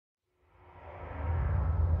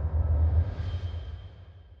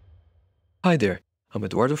Hi there, I'm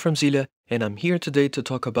Eduardo from ZYLIA, and I'm here today to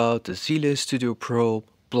talk about the ZYLIA Studio PRO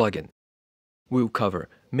plugin. We'll cover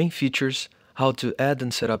main features, how to add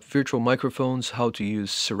and set up virtual microphones, how to use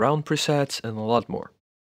surround presets, and a lot more.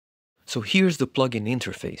 So here's the plugin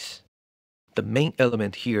interface. The main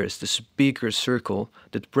element here is this bigger circle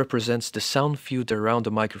that represents the sound field around the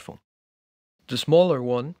microphone. The smaller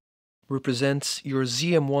one represents your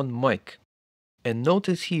ZM1 mic. And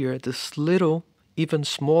notice here this little, even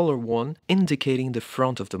smaller one indicating the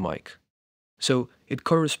front of the mic. So it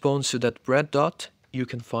corresponds to that red dot you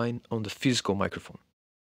can find on the physical microphone.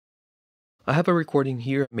 I have a recording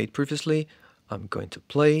here made previously. I'm going to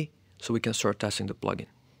play so we can start testing the plugin.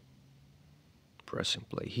 Pressing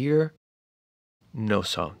play here. No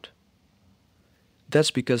sound.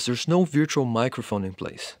 That's because there's no virtual microphone in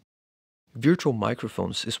place. Virtual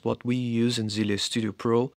microphones is what we use in ZYLIA Studio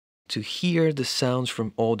PRO to hear the sounds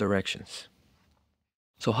from all directions.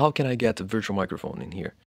 So how can I get a virtual microphone in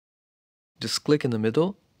here? Just click in the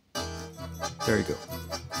middle. There you go.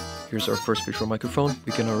 Here's our first virtual microphone.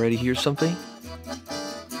 We can already hear something.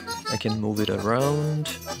 I can move it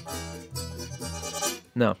around.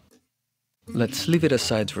 Now, let's leave it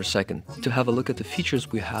aside for a second to have a look at the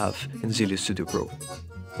features we have in ZYLIA Studio PRO.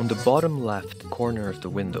 On the bottom left corner of the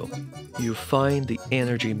window, you find the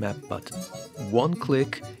Energy Map button. One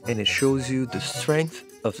click and it shows you the strength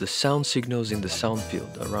of the sound signals in the sound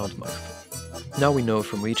field around the microphone. Now we know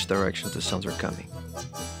from which direction the sounds are coming.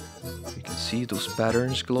 You can see those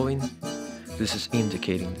patterns glowing. This is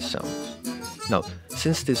indicating the sounds. Now,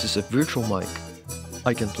 since this is a virtual mic,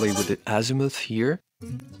 I can play with the Azimuth here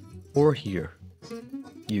or here.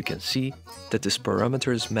 You can see that this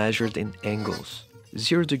parameter is measured in angles.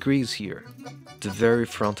 0 degrees here, the very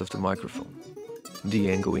front of the microphone.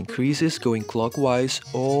 The angle increases going clockwise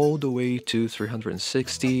all the way to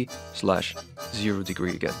 360/0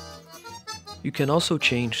 degree again. You can also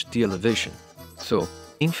change the elevation. So,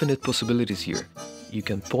 infinite possibilities here. You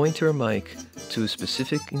can point your mic to a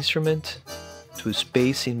specific instrument, to a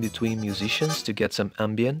space in between musicians to get some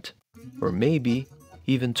ambient, or maybe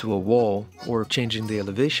even to a wall, or changing the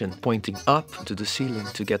elevation, pointing up to the ceiling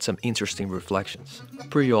to get some interesting reflections.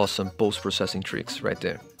 Pretty awesome post-processing tricks right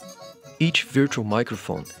there. Each virtual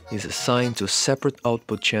microphone is assigned to a separate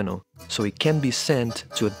output channel, so it can be sent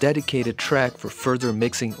to a dedicated track for further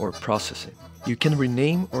mixing or processing. You can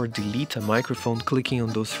rename or delete a microphone clicking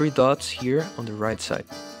on those 3 dots here on the right side.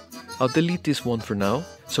 I'll delete this one for now,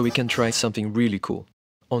 so we can try something really cool.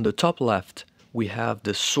 On the top left, we have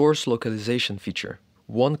the source localization feature.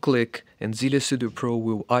 One click and ZYLIA Studio PRO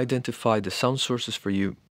will identify the sound sources for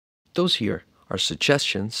you. Those here are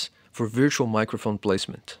suggestions for virtual microphone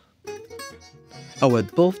placement. I'll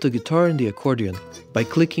add both the guitar and the accordion by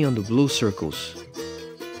clicking on the blue circles.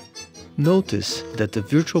 Notice that the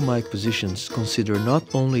virtual mic positions consider not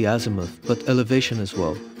only azimuth but elevation as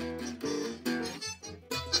well.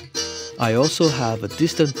 I also have a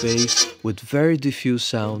distant bass with very diffuse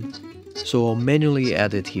sound, so I'll manually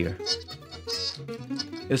add it here.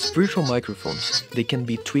 As virtual microphones, they can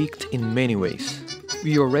be tweaked in many ways.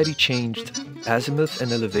 We already changed azimuth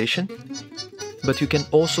and elevation, but you can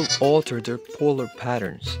also alter their polar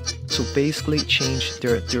patterns, so basically change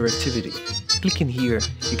their directivity. Clicking here,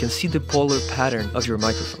 you can see the polar pattern of your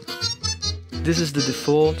microphone. This is the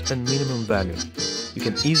default and minimum value. You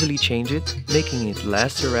can easily change it, making it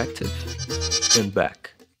less directive, and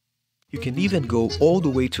back. You can even go all the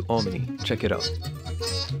way to Omni, check it out.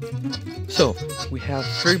 So, we have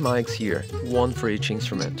 3 mics here, 1 for each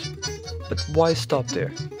instrument. But why stop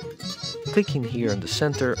there? Clicking here in the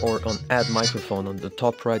center or on Add Microphone on the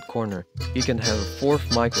top right corner, you can have a 4th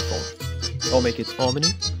microphone. I'll make it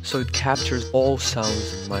Omni, so it captures all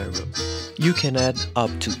sounds in my room. You can add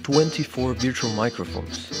up to 24 virtual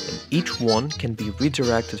microphones, and each one can be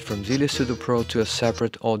redirected from ZYLIA Studio PRO to a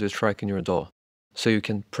separate audio track in your DAW, so you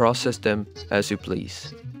can process them as you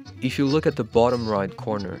please. If you look at the bottom right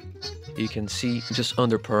corner, you can see just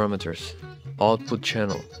under parameters, output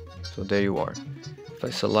channel. So there you are. If I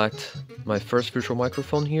select my first virtual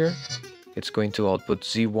microphone here, it's going to output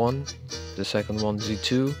Z1, the second one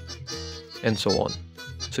Z2, and so on.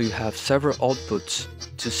 So you have several outputs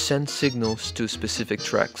to send signals to specific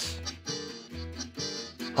tracks.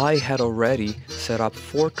 I had already set up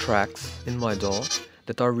 4 tracks in my DAW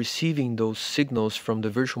that are receiving those signals from the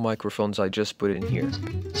virtual microphones I just put in here.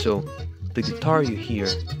 So the guitar you hear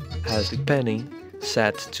has the panning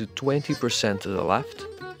set to 20% to the left,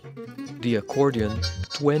 the accordion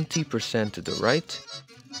 20% to the right,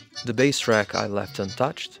 the bass track I left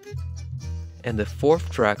untouched, and the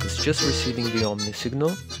 4th track is just receiving the Omni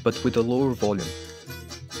signal but with a lower volume.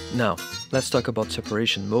 Now, let's talk about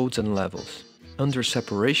separation modes and levels. Under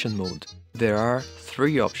separation mode, there are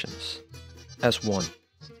 3 options. S1.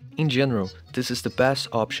 In general, this is the best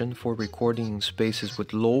option for recording in spaces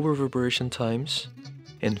with low reverberation times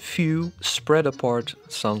and few spread apart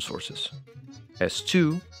sound sources.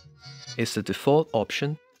 S2 is the default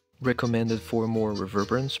option recommended for more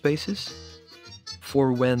reverberant spaces,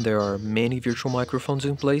 for when there are many virtual microphones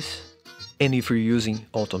in place, and if you're using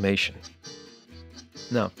automation.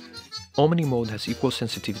 Now, Omni mode has equal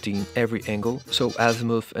sensitivity in every angle, so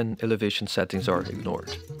azimuth and elevation settings are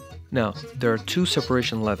ignored. Now, there are 2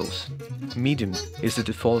 separation levels. Medium is the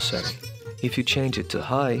default setting. If you change it to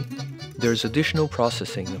high, there's additional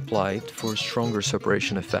processing applied for a stronger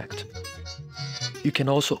separation effect. You can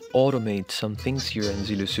also automate some things here in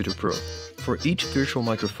ZYLIA Studio Pro. For each virtual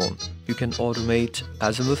microphone, you can automate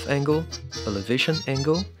azimuth angle, elevation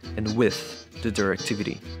angle, and width, the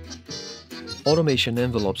directivity. Automation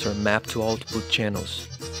envelopes are mapped to output channels.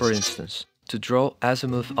 For instance, to draw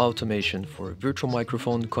azimuth automation for a virtual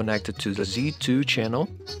microphone connected to the Z2 channel,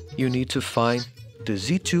 you need to find the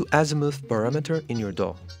Z2 azimuth parameter in your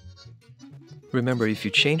DAW. Remember, if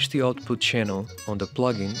you change the output channel on the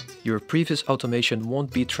plugin, your previous automation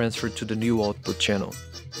won't be transferred to the new output channel.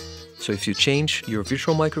 So if you change your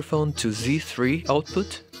virtual microphone to Z3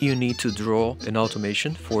 output, you need to draw an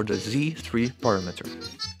automation for the Z3 parameter.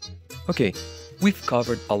 Okay, we've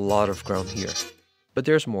covered a lot of ground here, but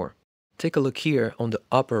there's more. Take a look here on the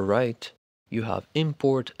upper right, you have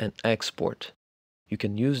import and export. You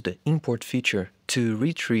can use the import feature to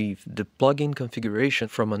retrieve the plugin configuration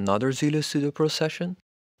from another ZYLIA Studio Pro session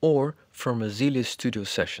or from a ZYLIA Studio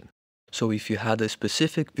session. So if you had a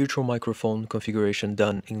specific virtual microphone configuration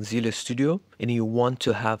done in ZYLIA Studio and you want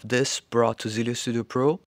to have this brought to ZYLIA Studio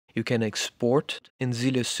Pro, you can export in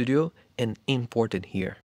ZYLIA Studio and import it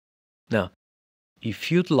here. Now,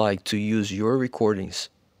 if you'd like to use your recordings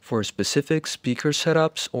for specific speaker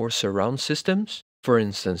setups or surround systems, for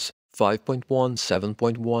instance 5.1,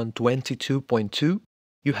 7.1, 22.2,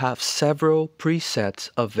 you have several presets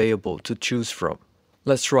available to choose from.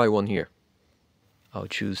 Let's try one here. I'll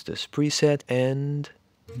choose this preset and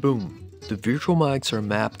boom, the virtual mics are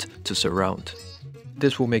mapped to surround.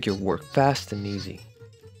 This will make your work fast and easy.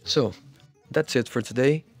 So, that's it for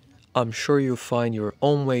today. I'm sure you'll find your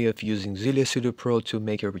own way of using ZYLIA Studio Pro to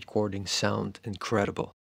make your recording sound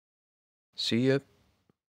incredible. See ya!